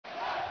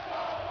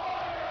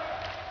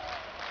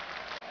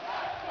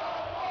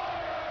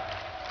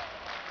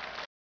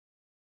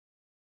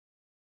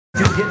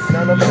A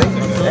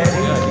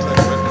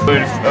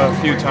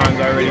few times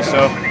already,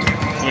 so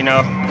you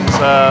know, just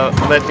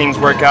let things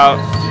work out,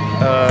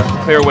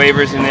 clear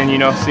waivers, and then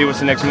see what's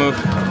the next move.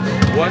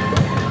 What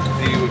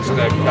do you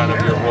expect kind of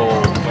your role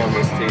on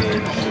this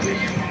team to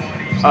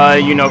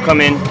be?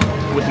 Come in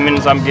with the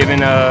minutes I'm given,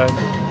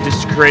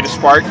 just to create a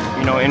spark,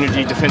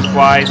 energy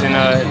defensive-wise,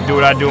 and do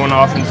what I do on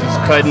offense, is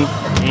cutting,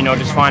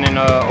 just finding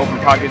open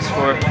pockets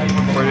for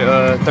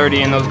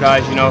 30 and those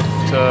guys,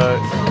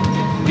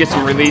 to get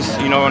some release,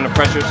 under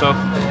pressure. So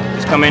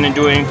just come in and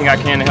do anything I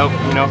can to help,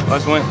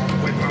 us win.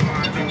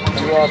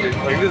 You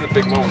obviously, this is a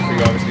big moment for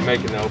you, obviously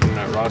making the opening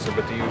night roster,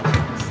 but do you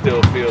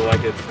still feel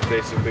like it's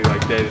basically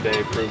like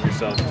day-to-day prove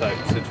yourself type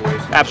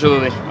situation?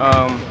 Absolutely.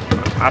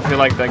 I feel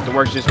like the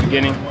work's just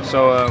beginning,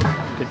 so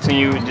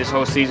continue this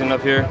whole season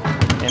up here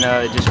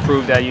and just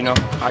prove that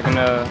I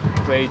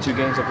can play 2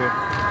 games up here.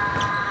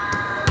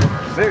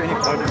 Is there any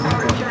part of you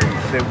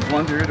that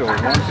wondered or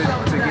wanted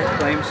to get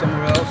claimed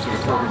somewhere else,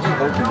 or was you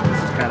hoping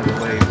this is kind of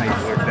the way things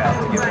worked out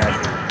to get back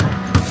here?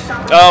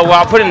 Well,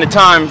 I put in the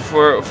time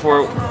for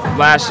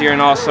last year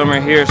and all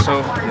summer here,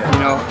 so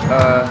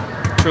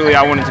truly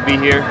I wanted to be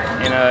here,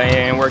 and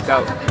it worked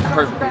out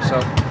perfectly. So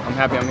I'm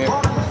happy I'm here.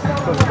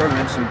 Coach Kerr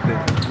mentioned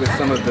that with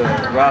some of the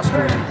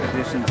roster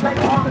additions on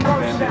the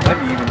offensive end, it might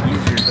be even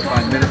easier to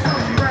find minutes for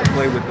you to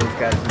play with those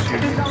guys this year.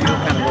 Do you feel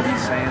kind of what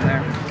he's saying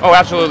there? Oh,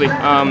 absolutely.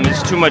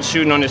 There's too much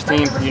shooting on this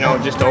team,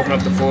 just to open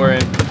up the floor,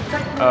 and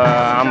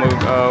I'm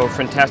a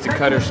fantastic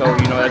cutter, so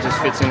that just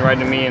fits in right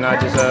to me, and I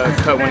just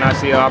cut when I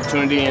see an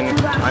opportunity, and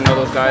I know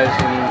those guys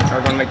are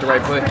going to make the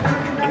right play.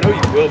 I know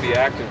you will be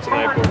active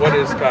tonight, but what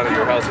is kind of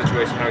your health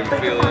situation? How are you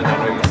feeling?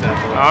 I know you said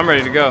I'm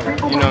ready to go.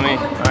 You know me.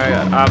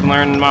 I've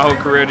learned my whole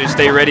career to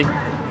stay ready.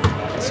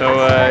 So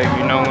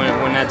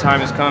when that time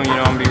has come,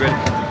 I'm gonna be ready.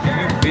 Do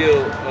you feel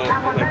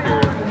like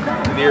you're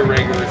near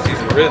regular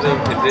season rhythm,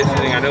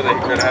 conditioning? I know that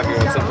you're gonna have you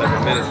on some type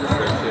of minutes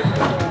restriction.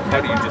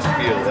 How do you just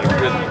feel like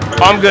rhythm?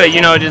 I'm good.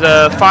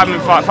 Just 5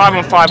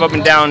 on 5 up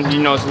and down.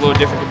 It's a little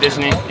different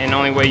conditioning, and the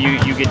only way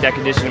you get that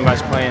conditioning by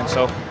playing.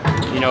 So.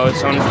 As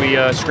soon as we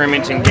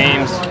scrimmage in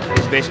games,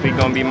 it's basically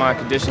going to be my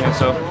conditioning.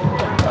 So,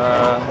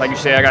 like you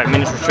say, I got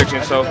minutes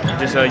restrictions, so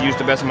just use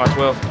the best of my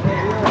 12.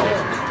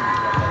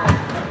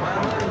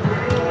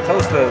 Tell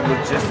us the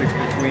logistics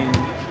between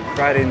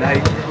Friday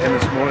night and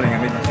this morning.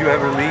 I mean, did you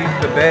ever leave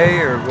the Bay,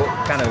 or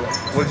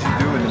what did you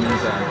do in the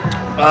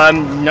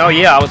meantime? No,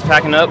 yeah, I was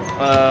packing up,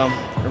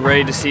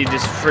 ready to see,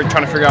 trying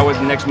to figure out what's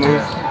the next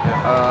move.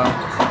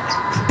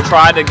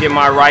 Try to get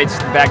my rights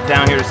back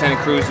down here to Santa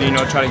Cruz,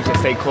 try to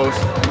stay close.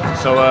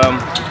 So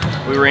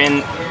we were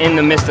in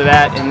the midst of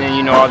that, and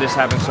then all this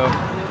happened, so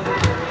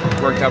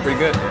it worked out pretty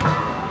good.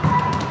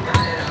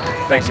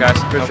 Thanks,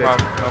 guys. No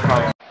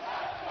problem.